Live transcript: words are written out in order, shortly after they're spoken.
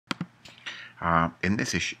In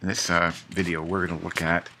this video, we're going to look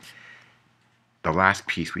at the last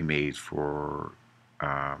piece we made for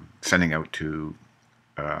sending out to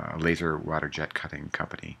a laser water jet cutting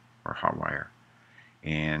company, or hot wire.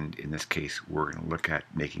 And in this case, we're going to look at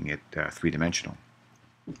making it three-dimensional.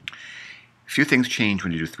 A few things change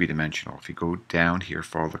when you do three-dimensional. If you go down here,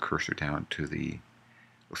 follow the cursor down to the,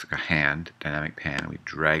 looks like a hand, dynamic pan, and we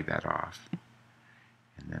drag that off.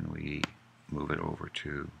 And then we move it over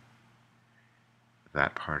to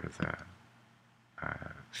that part of the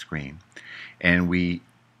screen. And we,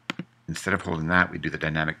 instead of holding that, we do the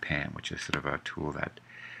dynamic pan, which is sort of a tool that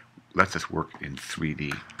lets us work in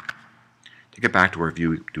 3D. To get back to our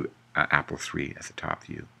view, we do Apple III as the top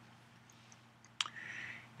view.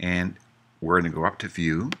 And we're going to go up to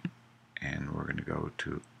View, and we're going to go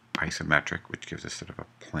to Isometric, which gives us sort of a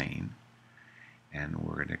plane. And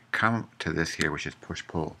we're going to come to this here, which is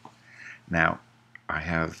Push-Pull. Now, I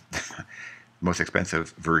have the most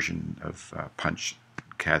expensive version of Punch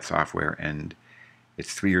CAD software, and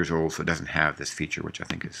it's 3 years old, so it doesn't have this feature, which I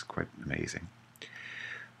think is quite amazing.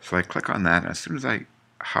 So I click on that, and as soon as I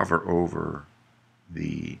hover over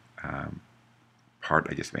the part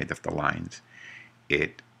I just made, the lines,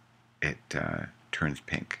 it turns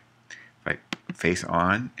pink. If I face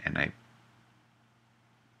on and I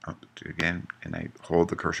again, and I hold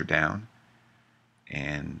the cursor down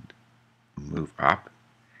and move up,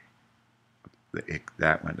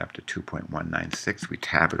 that went up to 2.196. We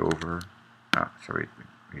tab it over. We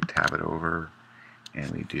tab it over, and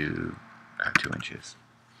we do 2 inches.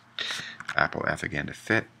 Apple F again to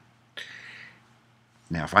fit.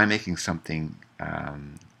 Now, if I'm making something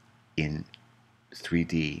in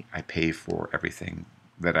 3D, I pay for everything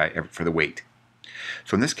for the weight.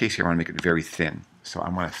 So in this case here, I want to make it very thin. So I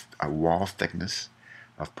want a wall thickness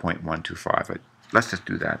of 0.125. Let's just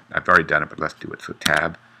do that. I've already done it, but let's do it. So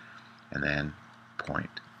tab, and then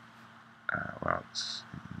well, it's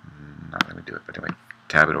not going to do it, but anyway,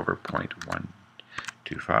 tab it over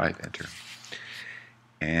 0.125, enter.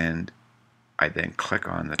 And I then click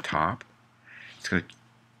on the top. It's going to,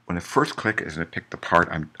 when I first click, it's going to pick the part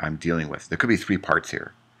I'm dealing with. There could be 3 parts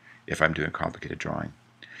here if I'm doing a complicated drawing.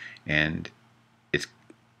 And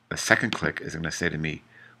the second click is going to say to me,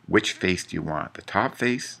 which face do you want, the top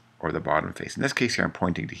face or the bottom face? In this case here, I'm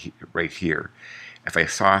pointing to right here. If I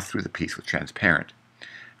saw through the piece with transparent,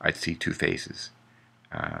 I'd see 2 faces.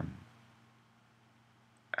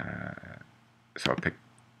 So I'll pick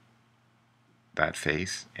that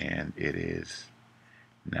face, and it is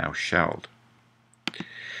now shelled.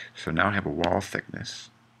 So now I have a wall thickness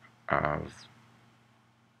of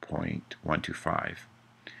 0.125.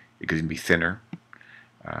 It can be thinner.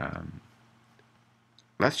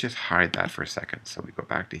 Let's just hide that for a second. So we go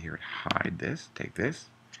back to here and hide this, take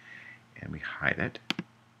this, and we hide it.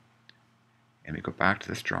 And we go back to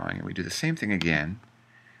this drawing, and we do the same thing again.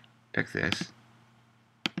 Pick this,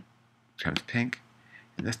 turns pink,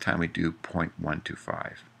 and this time we do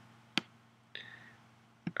 0.125.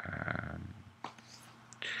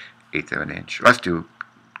 Eighth of an inch. Let's do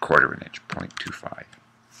quarter of an inch, 0.25.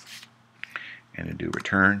 And then do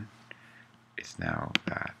return. It's now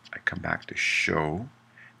that I come back to show,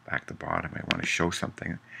 back to bottom. I want to show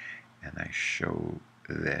something, and I show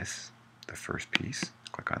this, the first piece.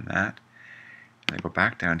 Click on that. And I go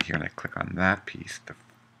back down here and I click on that piece, the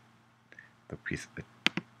piece,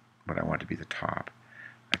 what I want to be the top.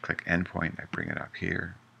 I click endpoint, I bring it up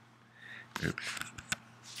here. Oops.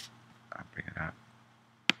 I'll bring it up.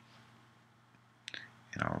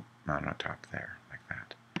 And I'll mount it on top there, like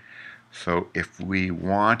that. So if we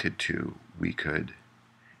wanted to, we could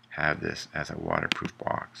have this as a waterproof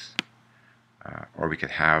box. Or we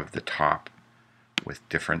could have the top with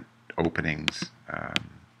different openings.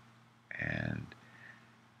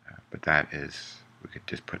 But that is, we could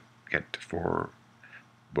just get 4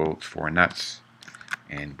 bolts, 4 nuts,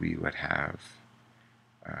 and we would have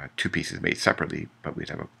 2 pieces made separately, but we'd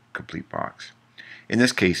have a complete box. In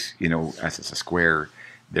this case, you know, as it's a square,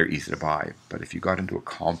 they're easy to buy. But if you got into a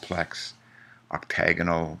complex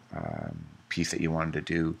octagonal piece that you wanted to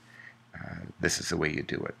do, this is the way you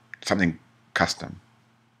do it. Something custom.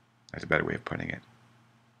 That's a better way of putting it.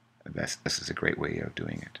 This is a great way of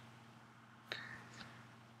doing it.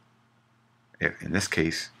 In this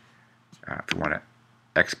case, if we want to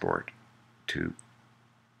export to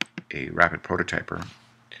a rapid prototyper,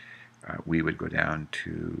 we would go down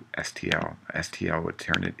to STL. STL would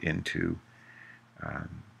turn it into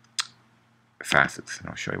facets, and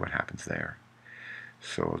I'll show you what happens there.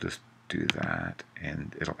 So I'll just do that,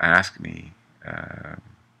 and it'll ask me, I'll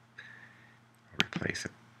replace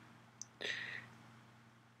it.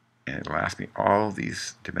 and it'll ask me all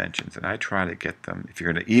these dimensions, and I try to get them. If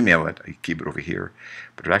you're going to email it, you keep it over here,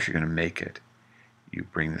 but it's actually going to make it. You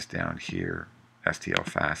bring this down here, STL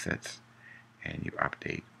facets, and you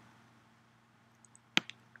update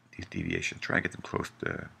these deviations. Try to get them close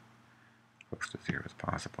to 0 as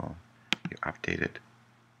possible. You update it,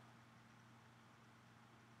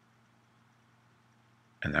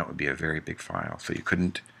 and that would be a very big file. So you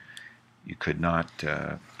could not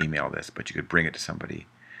email this, but you could bring it to somebody,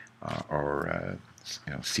 or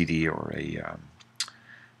CD or a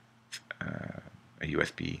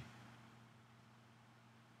USB.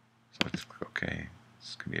 So let's click OK.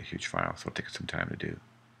 This can be a huge file, so it'll take some time to do.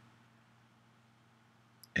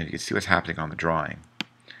 And you can see what's happening on the drawing.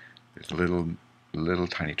 There's little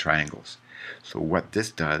tiny triangles. So what this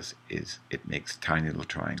does is it makes tiny little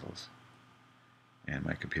triangles. And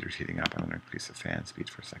my computer's heating up. I'm going to increase the fan speed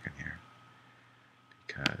for a second here,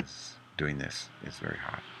 because doing this is very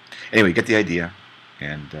hot. Anyway, you get the idea,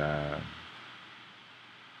 and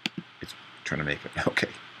it's trying to make it. Okay.